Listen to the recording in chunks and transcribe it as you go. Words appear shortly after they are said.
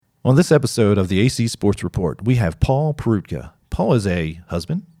On this episode of the AC Sports Report, we have Paul Perutka. Paul is a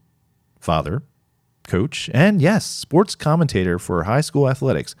husband, father, coach, and yes, sports commentator for high school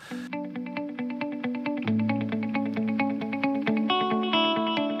athletics.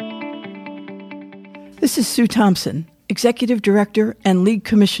 This is Sue Thompson, Executive Director and League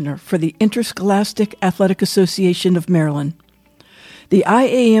Commissioner for the Interscholastic Athletic Association of Maryland. The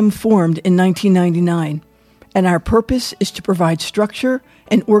IAM formed in 1999, and our purpose is to provide structure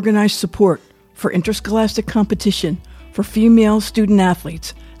and organized support for interscholastic competition for female student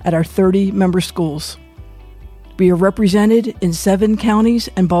athletes at our 30-member schools. We are represented in 7 counties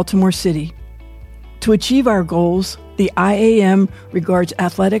and Baltimore City. To achieve our goals, the IAM regards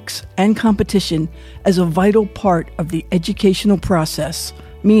athletics and competition as a vital part of the educational process,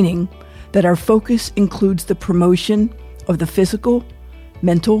 meaning that our focus includes the promotion of the physical,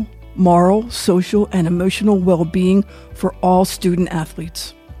 mental, moral, social, and emotional well-being for all student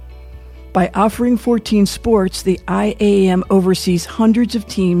athletes. By offering 14 sports, the IAM oversees hundreds of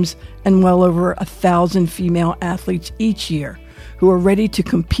teams and well over 1,000 female athletes each year who are ready to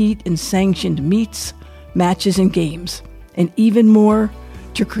compete in sanctioned meets, matches, and games, and even more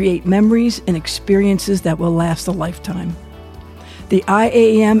to create memories and experiences that will last a lifetime. The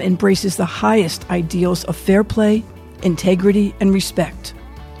IAM embraces the highest ideals of fair play, integrity, and respect.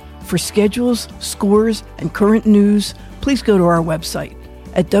 For schedules, scores, and current news, please go to our website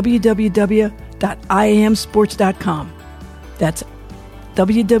at www.iamsports.com. That's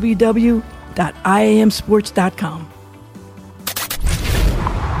www.iamsports.com.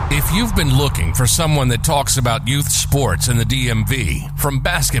 If you've been looking for someone that talks about youth sports in the DMV, from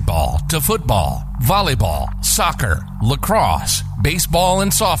basketball to football, volleyball, soccer, lacrosse, baseball,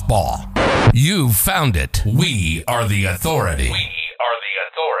 and softball, you've found it. We are the authority.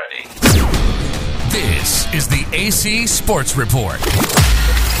 This is the AC Sports Report.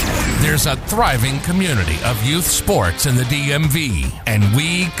 There's a thriving community of youth sports in the DMV, and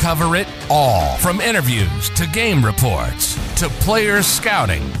we cover it all, from interviews to game reports to players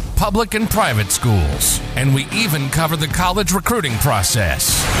scouting, public and private schools, and we even cover the college recruiting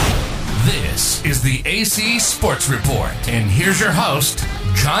process. This is the AC Sports Report, and here's your host,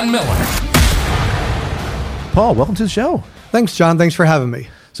 John Miller. Paul, welcome to the show. Thanks, John. Thanks for having me.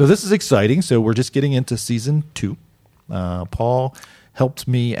 So this is exciting. So we're just getting into season 2. Paul helped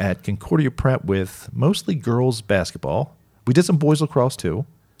me at Concordia Prep with mostly girls basketball. We did some boys lacrosse too.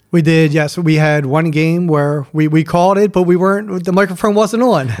 We did, yes. We had one game where we called it, but the microphone wasn't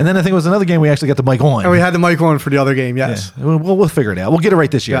on. And then I think it was another game we actually got the mic on. And we had the mic on for the other game, yes. Yeah. We'll figure it out. We'll get it right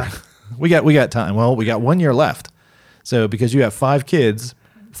this year. Yeah. We got time. Well, we got 1 year left. So because you have 5 kids,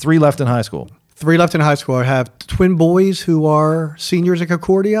 3 left in high school. 3 left in high school. I have twin boys who are seniors at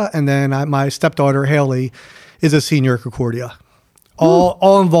Concordia, and then my stepdaughter, Haley, is a senior at Concordia.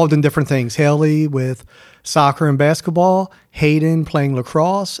 All involved in different things. Haley with soccer and basketball, Hayden playing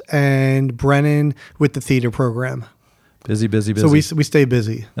lacrosse, and Brennan with the theater program. Busy. So we stay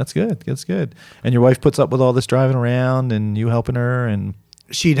busy. That's good. And your wife puts up with all this driving around and you helping her, and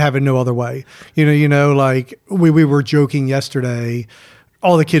she'd have it no other way. Like we were joking yesterday.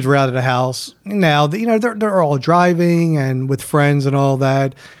 All the kids were out of the house. Now, they're all driving and with friends and all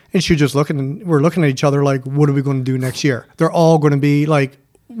that. And we're looking at each other like, what are we going to do next year? They're all going to be like,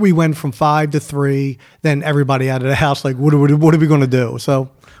 we went from 5 to 3, then everybody out of the house, like, what are we going to do?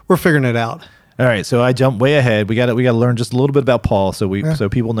 So we're figuring it out. All right. So I jumped way ahead. We got to learn just a little bit about Paul so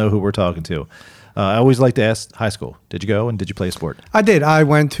people know who we're talking to. I always like to ask high school. Did you go and did you play a sport? I did. I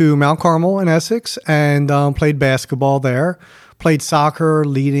went to Mount Carmel in Essex and played basketball there. Played soccer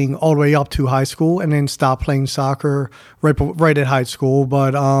leading all the way up to high school, and then stopped playing soccer right at high school.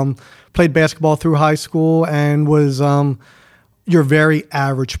 But played basketball through high school and was your very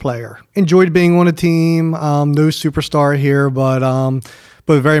average player. Enjoyed being on a team. No superstar here, but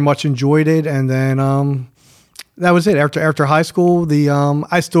very much enjoyed it. And then that was it. After high school,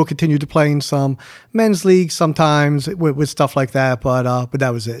 I still continued to play in some men's leagues sometimes with stuff like that, but that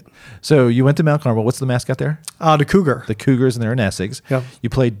was it. So you went to Mount Carmel. What's the mascot there? The Cougar. The Cougars, and they're in Essex. Yep. You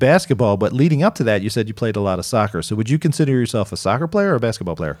played basketball, but leading up to that, you said you played a lot of soccer. So would you consider yourself a soccer player or a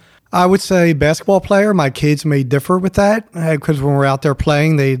basketball player? I would say basketball player. My kids may differ with that because when we're out there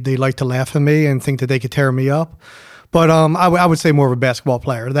playing, they like to laugh at me and think that they could tear me up. But I would say more of a basketball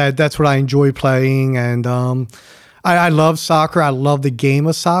player. That's what I enjoy playing, and I love soccer. I love the game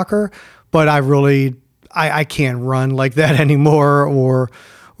of soccer, but I can't run like that anymore or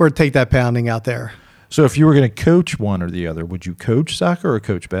take that pounding out there. So if you were going to coach one or the other, would you coach soccer or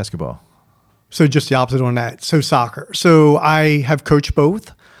coach basketball? So just the opposite on that. So soccer. So I have coached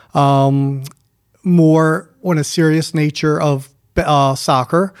both, more on a serious nature of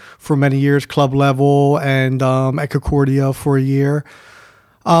soccer for many years, club level, and at Concordia for a year.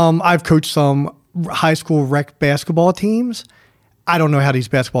 I've coached some high school rec basketball teams. I don't know how these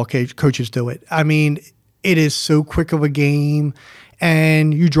basketball coaches do it. I mean, it is so quick of a game,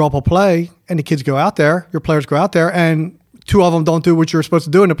 and you draw up a play, and the kids go out there, your players go out there, and two of them don't do what you're supposed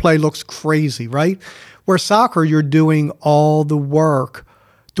to do, and the play looks crazy, right? Where soccer, you're doing all the work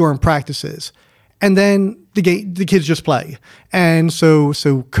during practices, and then the kids just play. And so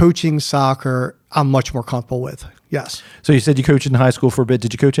coaching soccer, I'm much more comfortable with. Yes. So you said you coached in high school for a bit.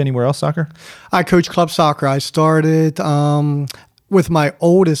 Did you coach anywhere else soccer? I coach club soccer. I started with my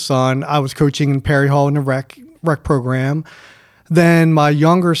oldest son. I was coaching in Perry Hall in the rec program. Then my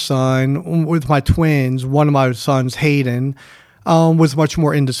younger son, with my twins, one of my sons, Hayden, was much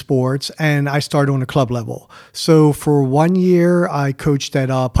more into sports, and I started on the club level. So for 1 year, I coached at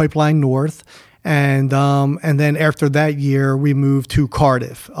Pipeline North, and then after that year, we moved to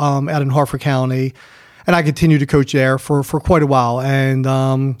Cardiff, out in Harford County, and I continued to coach there for quite a while, and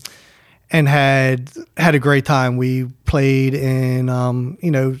had a great time. We played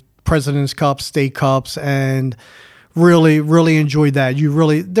in President's Cup, State Cups, and really enjoyed that.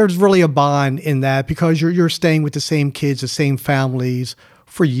 There's really a bond in that because you're staying with the same kids, the same families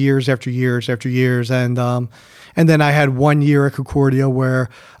for years after years after years. And then I had 1 year at Concordia where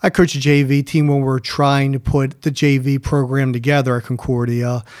I coached a JV team when we were trying to put the JV program together at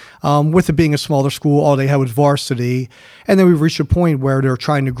Concordia. With it being a smaller school, all they had was varsity. And then we reached a point where they were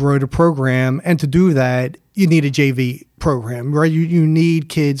trying to grow the program. And to do that, you need a JV program, right? You need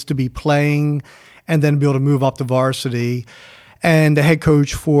kids to be playing and then be able to move up to varsity. And the head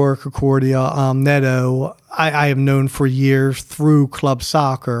coach for Concordia, Neto, I have known for years through club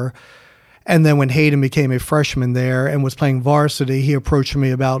soccer. And then when Hayden became a freshman there and was playing varsity, he approached me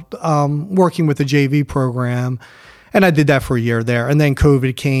about working with the JV program. And I did that for a year there. And then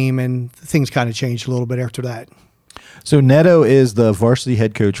COVID came and things kind of changed a little bit after that. So Neto is the varsity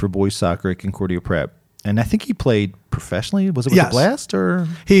head coach for boys soccer at Concordia Prep. And I think he played professionally. Was it with the Blast? Or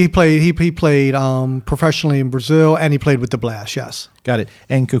he played professionally in Brazil, and he played with the Blast. Yes, got it.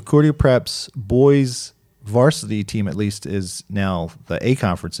 And Concordia Prep's boys varsity team, at least, is now the A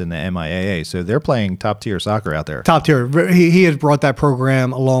conference in the MIAA. So they're playing top tier soccer out there. Top tier. He has brought that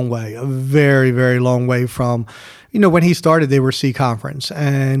program a long way, a very, very long way from. When he started, they were C conference,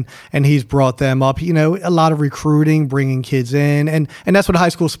 and he's brought them up. A lot of recruiting, bringing kids in, and that's what high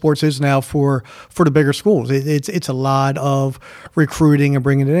school sports is now for the bigger schools. It's a lot of recruiting and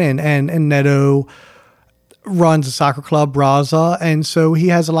bringing it in. And Neto runs a soccer club, Braza, and so he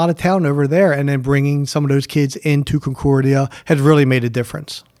has a lot of talent over there. And then bringing some of those kids into Concordia has really made a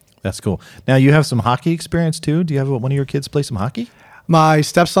difference. That's cool. Now you have some hockey experience too. Do you have one of your kids play some hockey? My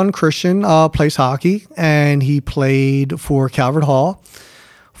stepson, Christian, plays hockey, and he played for Calvert Hall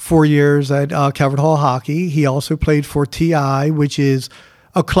 4 years at Calvert Hall Hockey. He also played for TI, which is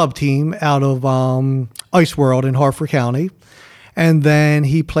a club team out of Ice World in Harford County. And then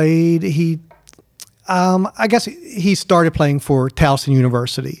he started playing for Towson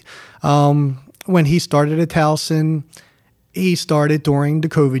University. When he started at Towson, he started during the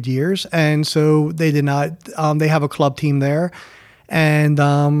COVID years, and so they did not. They have a club team there. And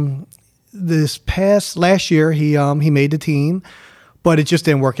last year, he made the team, but it just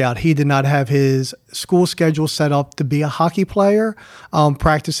didn't work out. He did not have his school schedule set up to be a hockey player.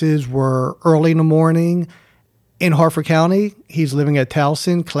 Practices were early in the morning in Harford County. He's living at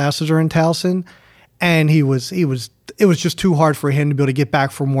Towson. Classes are in Towson, and it was just too hard for him to be able to get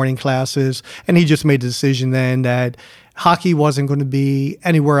back for morning classes. And he just made the decision then that hockey wasn't going to be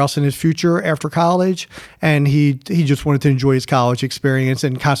anywhere else in his future after college, and he just wanted to enjoy his college experience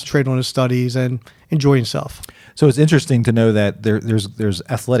and concentrate on his studies and enjoy himself. So it's interesting to know that there's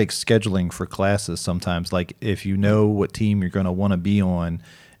athletic scheduling for classes sometimes. Like if you know what team you're going to want to be on,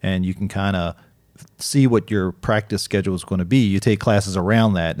 and you can kind of see what your practice schedule is going to be, you take classes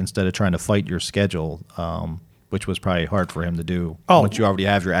around that instead of trying to fight your schedule. Which was probably hard for him to do once you already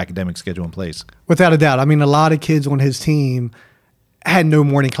have your academic schedule in place. Without a doubt. I mean, a lot of kids on his team had no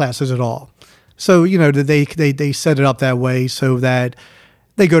morning classes at all. So, they set it up that way so that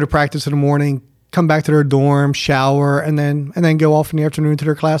they go to practice in the morning, come back to their dorm, shower, and then go off in the afternoon to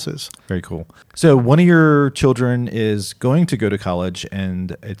their classes. Very cool. So one of your children is going to go to college,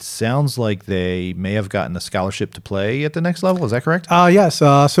 and it sounds like they may have gotten a scholarship to play at the next level. Is that correct? Yes.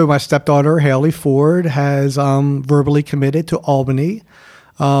 So my stepdaughter, Haley Ford, has verbally committed to Albany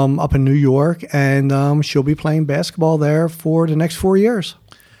up in New York, and she'll be playing basketball there for the next 4 years.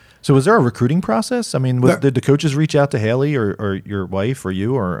 So was there a recruiting process? I mean, did the coaches reach out to Haley or your wife or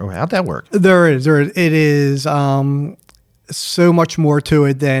you, or how'd that work? There is. It is. so much more to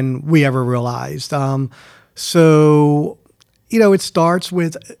it than we ever realized. So, it starts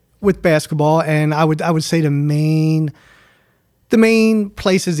with basketball, and I would say the main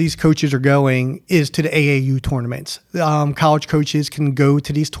places these coaches are going is to the AAU tournaments. College coaches can go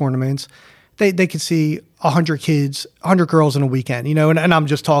to these tournaments. They can see 100 kids, 100 girls in a weekend, and I'm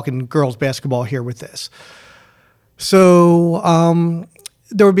just talking girls basketball here with this. So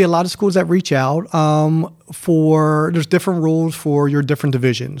there would be a lot of schools that reach out there's different rules for your different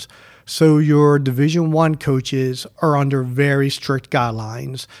divisions. So your Division I coaches are under very strict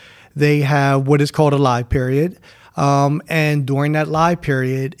guidelines. They have what is called a live period. And during that live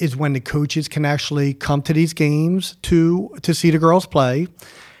period is when the coaches can actually come to these games to see the girls play.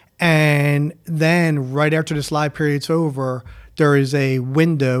 And then right after this live period's over, there is a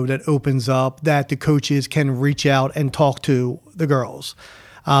window that opens up that the coaches can reach out and talk to the girls.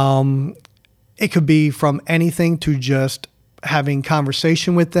 It could be from anything to just having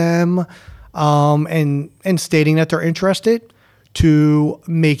conversation with them and stating that they're interested, to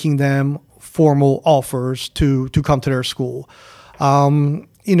making them formal offers to come to their school.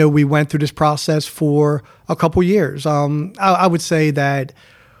 We went through this process for a couple years. I would say that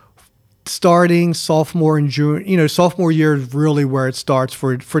starting sophomore and junior, sophomore year is really where it starts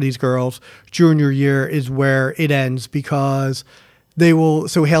for these girls. Junior year is where it ends, because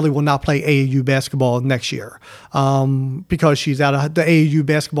Haley will not play AAU basketball next year because she's out of the AAU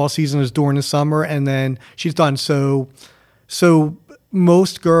basketball season is during the summer, and then she's done. So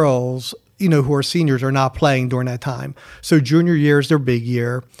most girls, who are seniors are not playing during that time. So junior year is their big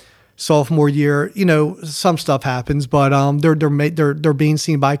year. Sophomore year, some stuff happens, but they're being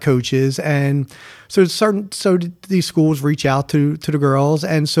seen by coaches, and so these schools reach out to the girls,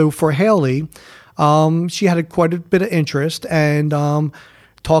 and so for Haley, she had quite a bit of interest and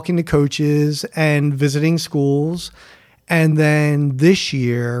talking to coaches and visiting schools, and then this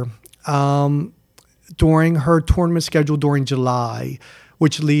year, during her tournament schedule during July,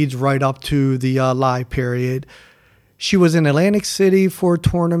 which leads right up to the live period, she was in Atlantic City for a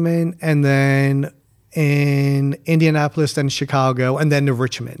tournament, and then in Indianapolis, then Chicago, and then to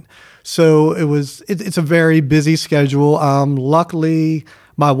Richmond. So it's a very busy schedule. Luckily,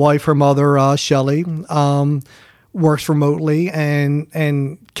 my wife, her mother, Shelly, works remotely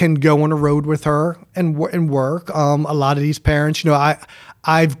and can go on the road with her and work. A lot of these parents,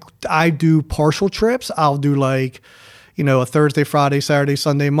 I do partial trips. I'll do a Thursday, Friday, Saturday,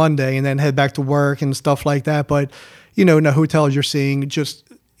 Sunday, Monday, and then head back to work and stuff like that. But in the hotels, you're seeing just,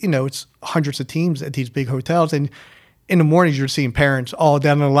 it's hundreds of teams at these big hotels. And in the mornings, you're seeing parents all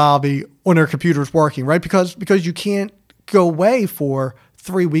down in the lobby on their computers working, right? Because you can't go away for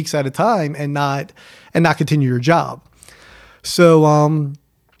 3 weeks at a time and not continue your job. So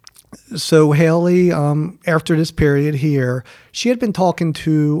Haley, after this period here, she had been talking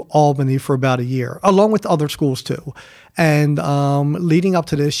to Albany for about a year, along with other schools too. And leading up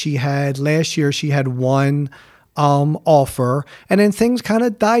to this, last year she had one offer, and then things kind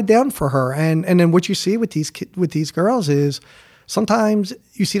of died down for her. And then what you see with these girls is sometimes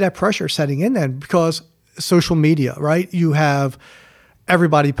you see that pressure setting in then, because social media, right? You have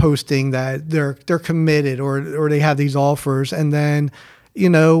everybody posting that they're committed or they have these offers, and then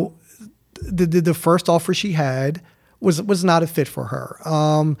the first offer she had was not a fit for her.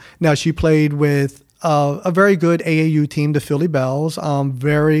 Now she played with a very good AAU team, the Philly Bells,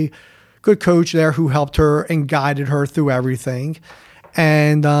 very good coach there who helped her and guided her through everything.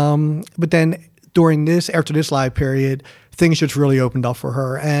 And but then after this live period, things just really opened up for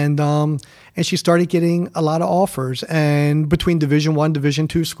her, and she started getting a lot of offers, and between Division I, Division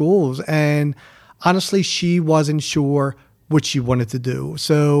II schools. And honestly, she wasn't sure what she wanted to do.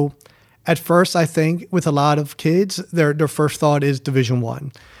 So at first, I think with a lot of kids, their first thought is Division I,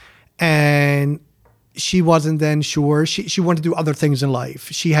 and she wasn't then sure. She wanted to do other things in life.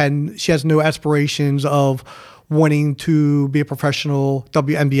 She has no aspirations of wanting to be a professional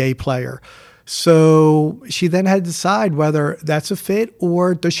WNBA player. So she then had to decide whether that's a fit,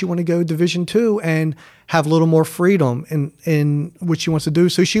 or does she want to go Division II and have a little more freedom in what she wants to do.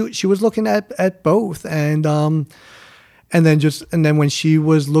 So she was looking at both, and then when she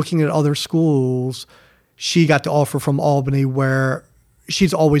was looking at other schools, she got the offer from Albany, where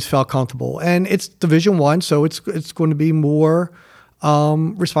she's always felt comfortable, and it's Division I, so it's going to be more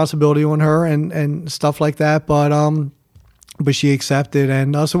responsibility on her and stuff like that. But she accepted,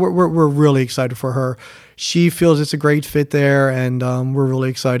 and so we're really excited for her. She feels it's a great fit there, and we're really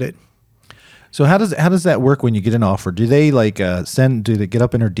excited. So how does that work when you get an offer? Do they do they get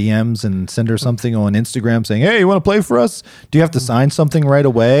up in her DMs and send her something on Instagram saying, "Hey, you want to play for us?" Do you have to sign something right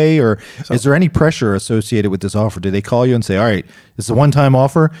away, or is there any pressure associated with this offer? Do they call you and say, "All right, this is a one-time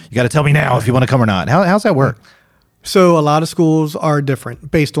offer. You got to tell me now if you want to come or not"? How's that work? So a lot of schools are different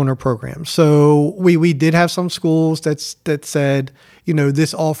based on their program. So we did have some schools that said,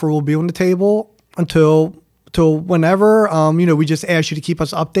 this offer will be on the table until whenever. We just ask you to keep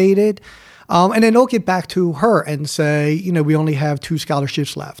us updated. And then they'll get back to her and say, we only have 2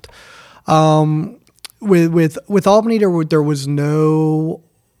 scholarships left. With Albany, there was no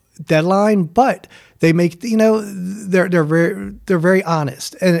deadline, but they make, they're very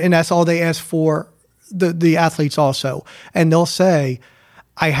honest, and that's all they ask for the athletes also. And they'll say,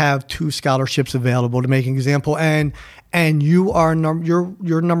 I have 2 scholarships available, to make an example, and you are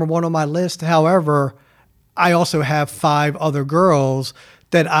you're number 1 on my list. However, I also have 5 other girls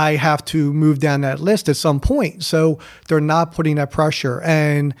that I have to move down that list at some point. So they're not putting that pressure.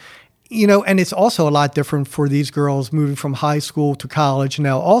 And, and it's also a lot different for these girls moving from high school to college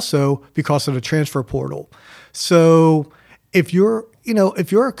now, also because of the transfer portal. So if you're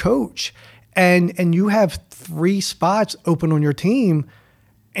a coach and you have 3 spots open on your team,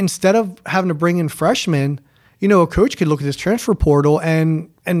 instead of having to bring in freshmen, a coach could look at this transfer portal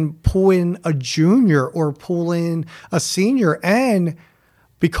and pull in a junior or pull in a senior. And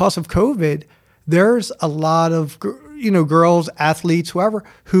because of COVID, there's a lot of, girls, athletes, whoever,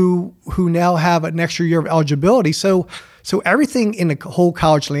 who now have an extra year of eligibility. So everything in the whole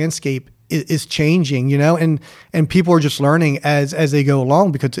college landscape is changing, and people are just learning as they go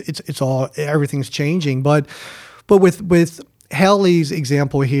along, because everything's changing. But with Haley's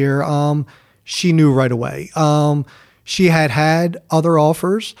example here, she knew right away. She had other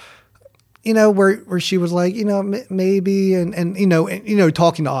offers, where she was like, maybe, and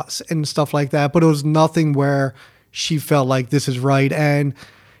talking to us and stuff like that. But it was nothing where she felt like this is right. And,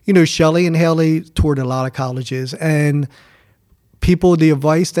 Shelly and Haley toured a lot of colleges, and the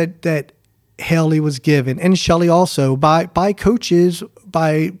advice that Haley was given, and Shelly also, by coaches,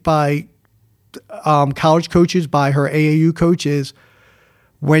 by college coaches, by her AAU coaches,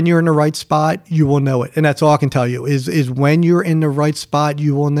 when you're in the right spot, you will know it. And that's all I can tell you is when you're in the right spot,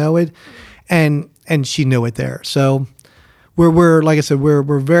 you will know it. And she knew it there. So we're like I said,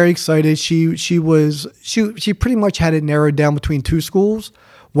 we're very excited. She pretty much had it narrowed down between 2 schools.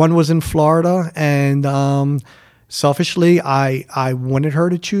 One was in Florida, and selfishly, I wanted her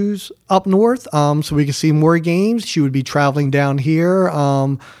to choose up north, so we could see more games. She would be traveling down here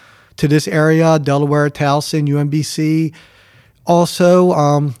to this area, Delaware, Towson, UMBC. Also,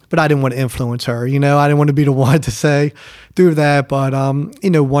 but I didn't want to influence her. I didn't want to be the one to do that. But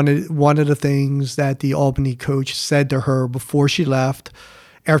one of the things that the Albany coach said to her before she left,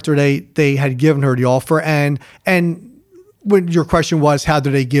 after they had given her the offer, and when your question was, how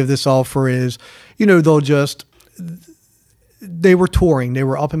do they give this offer? Is they were touring. They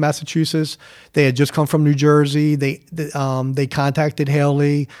were up in Massachusetts. They had just come from New Jersey. They contacted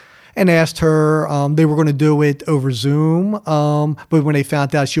Haley and asked her, they were going to do it over Zoom. But when they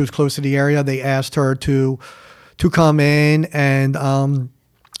found out she was close to the area, they asked her to come in and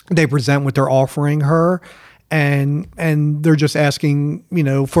they present what they're offering her. And they're just asking,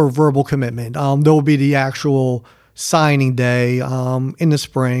 for a verbal commitment. There'll be the actual signing day in the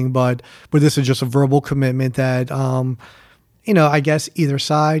spring, but this is just a verbal commitment that, I guess either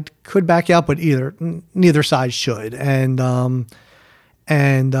side could back out, but neither side should.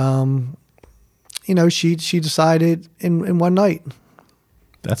 She decided in one night.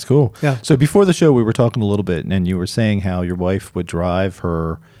 That's cool. Yeah. So before the show, we were talking a little bit, and you were saying how your wife would drive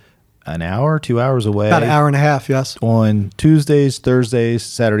her an hour, 2 hours away. About an hour and a half, yes. On Tuesdays, Thursdays,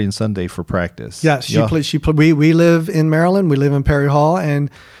 Saturday, and Sunday for practice. Yes, we live in Maryland. We live in Perry Hall, and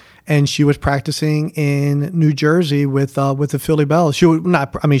she was practicing in New Jersey with the Philly Bells. She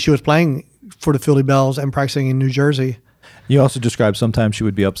was playing for the Philly Bells and practicing in New Jersey. You also described sometimes she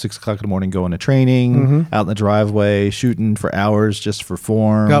would be up 6 o'clock in the morning going to training, out in the driveway, shooting for hours just for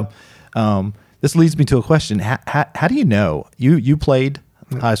form. Yep. This leads me to a question. How do you know? You played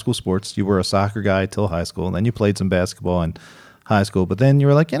high school sports. You were a soccer guy till high school, and then you played some basketball in high school, but then you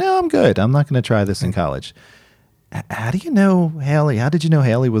were like, I'm good. I'm not going to try this in college. How do you know Haley? How did you know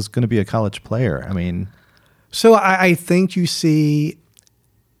Haley was going to be a college player? So I think you see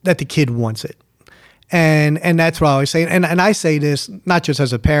that the kid wants it. And that's what I always say. And I say this not just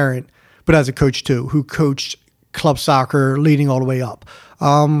as a parent, but as a coach too, who coached club soccer leading all the way up.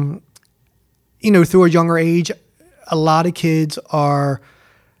 Through a younger age, a lot of kids are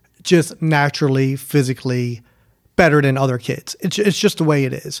just naturally, physically better than other kids. It's just the way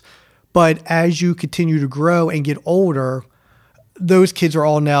it is. But as you continue to grow and get older, those kids are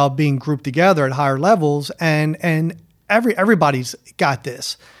all now being grouped together at higher levels, and everybody's got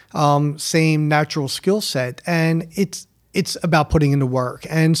this same natural skill set, and it's about putting in the work.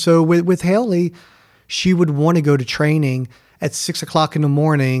 And so with Haley, she would want to go to training at 6 o'clock in the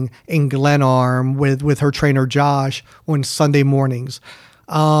morning in Glenarm with her trainer Josh on Sunday mornings.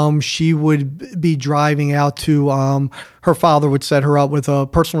 She would be driving out to, her father would set her up with a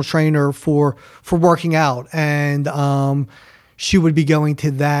personal trainer for working out, and she would be going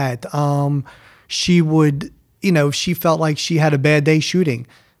to that. She would, she felt like she had a bad day shooting.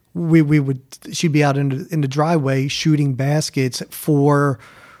 She'd be out in the driveway shooting baskets for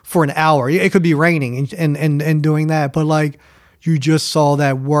an hour. It could be raining and doing that, but like you just saw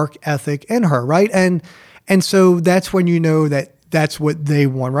that work ethic in her, right? And so that's when you know that that's what they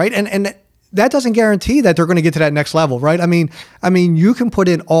want, right? And that doesn't guarantee that they're going to get to that next level, right? I mean, you can put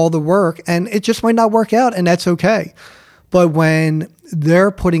in all the work and it just might not work out, and that's okay. But when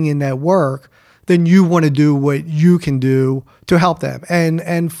they're putting in that work, then you want to do what you can do to help them.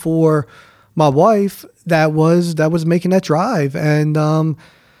 And for my wife, that was making that drive. And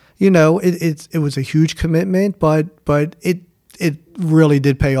it was a huge commitment, but it really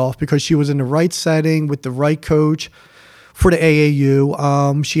did pay off because she was in the right setting with the right coach for the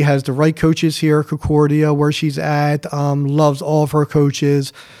AAU. She has the right coaches here at Concordia where she's at, loves all of her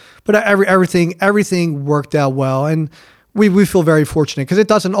coaches, but everything worked out well. And we feel very fortunate because it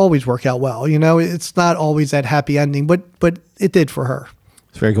doesn't always work out well. It's not always that happy ending, but it did for her.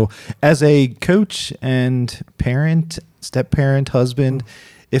 It's very cool. As a coach and parent, step-parent, husband,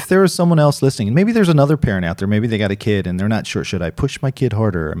 if there was someone else listening, and maybe there's another parent out there, maybe they got a kid and they're not sure, should I push my kid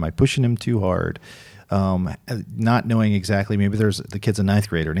harder? Am I pushing him too hard? Not knowing exactly, maybe the kid's a ninth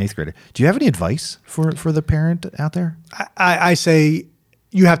grader, an eighth grader. Do you have any advice for the parent out there? I say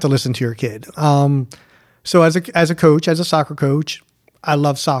you have to listen to your kid. So as a coach, as a soccer coach, I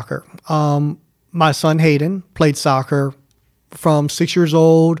love soccer. My son Hayden played soccer from 6 years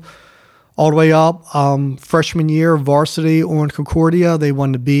old all the way up. Freshman year, varsity on Concordia, they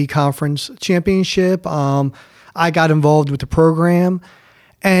won the B Conference Championship. I got involved with the program,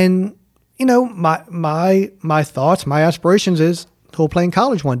 and my thoughts, my aspirations is he'll play in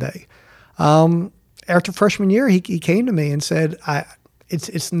college one day. After freshman year, he came to me and said,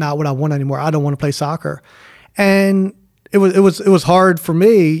 It's not what I want anymore. I don't want to play soccer. And it was hard for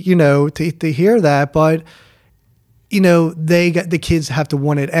me, to hear that, but the kids have to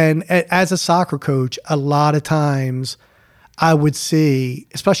want it. And as a soccer coach, a lot of times I would see,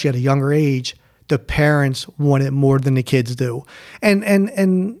 especially at a younger age, the parents want it more than the kids do. And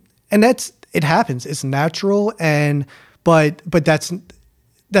it happens. It's natural, but that's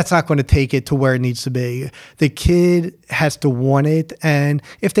not going to take it to where it needs to be. The kid has to want it, and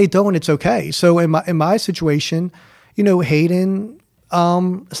if they don't, it's okay. So in my situation, Hayden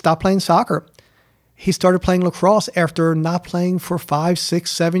stopped playing soccer. He started playing lacrosse after not playing for 5,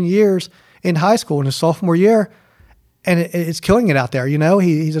 6, 7 years in high school in his sophomore year, and it's killing it out there.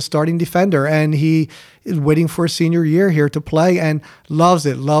 He's a starting defender, and he is waiting for a senior year here to play, and loves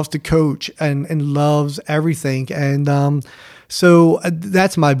it, loves to coach, and loves everything. And so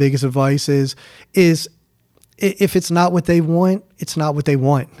that's my biggest advice is if it's not what they want, it's not what they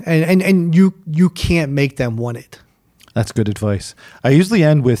want. And you can't make them want it. That's good advice. I usually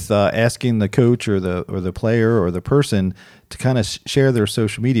end with asking the coach or the player or the person to kind of share their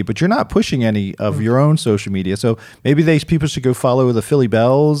social media, but you're not pushing any of your own social media. So maybe people should go follow the Philly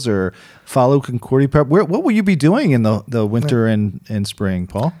Bells or follow Concordia Prep. What will you be doing in the winter and spring,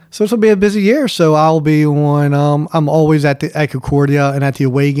 Paul? So this will be a busy year. So I'll be on, I'm always at Concordia and at the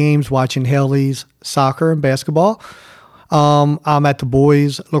away games watching Haley's soccer and basketball. I'm at the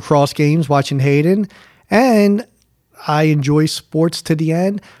boys lacrosse games watching Hayden, and I enjoy sports to the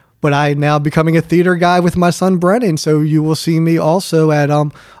end, but I'm now becoming a theater guy with my son Brennan. So you will see me also at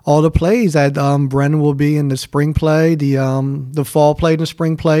all the plays. At Brennan will be in the spring play, the fall play, and the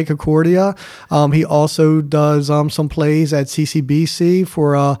spring play Concordia. He also does some plays at CCBC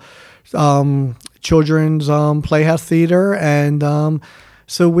for children's playhouse theater, and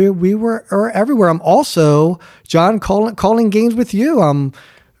so we were everywhere. I'm also, John, calling games with you. I'm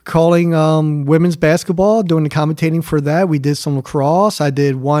calling women's basketball, doing the commentating for that. We did some lacrosse. I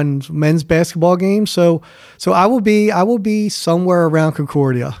did one men's basketball game. So I will be somewhere around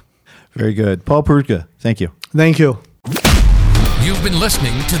Concordia. Very good. Paul Perutka, thank you. Thank you. You've been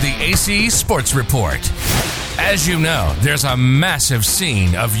listening to the AC Sports Report. As you know, there's a massive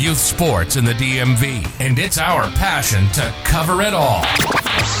scene of youth sports in the DMV, and it's our passion to cover it all.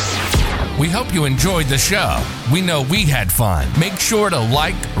 We hope you enjoyed the show. We know we had fun. Make sure to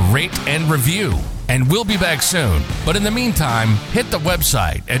like, rate, and review. And we'll be back soon. But in the meantime, hit the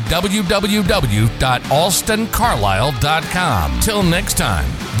website at www.alstoncarlisle.com. Till next time,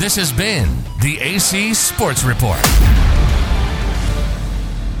 this has been the AC Sports Report.